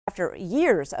After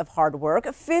years of hard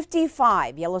work,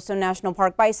 55 Yellowstone National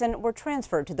Park bison were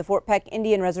transferred to the Fort Peck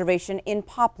Indian Reservation in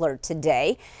Poplar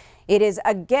today. It is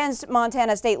against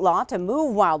Montana state law to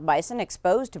move wild bison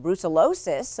exposed to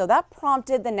brucellosis, so that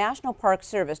prompted the National Park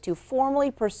Service to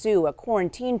formally pursue a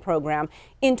quarantine program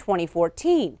in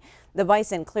 2014. The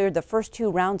bison cleared the first 2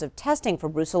 rounds of testing for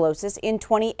brucellosis in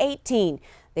 2018.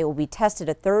 They will be tested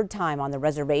a 3rd time on the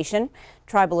reservation.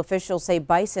 Tribal officials say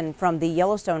bison from the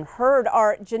Yellowstone herd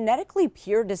are genetically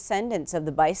pure descendants of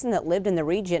the bison that lived in the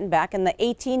region back in the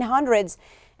 1800s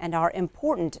and are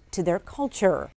important to their culture.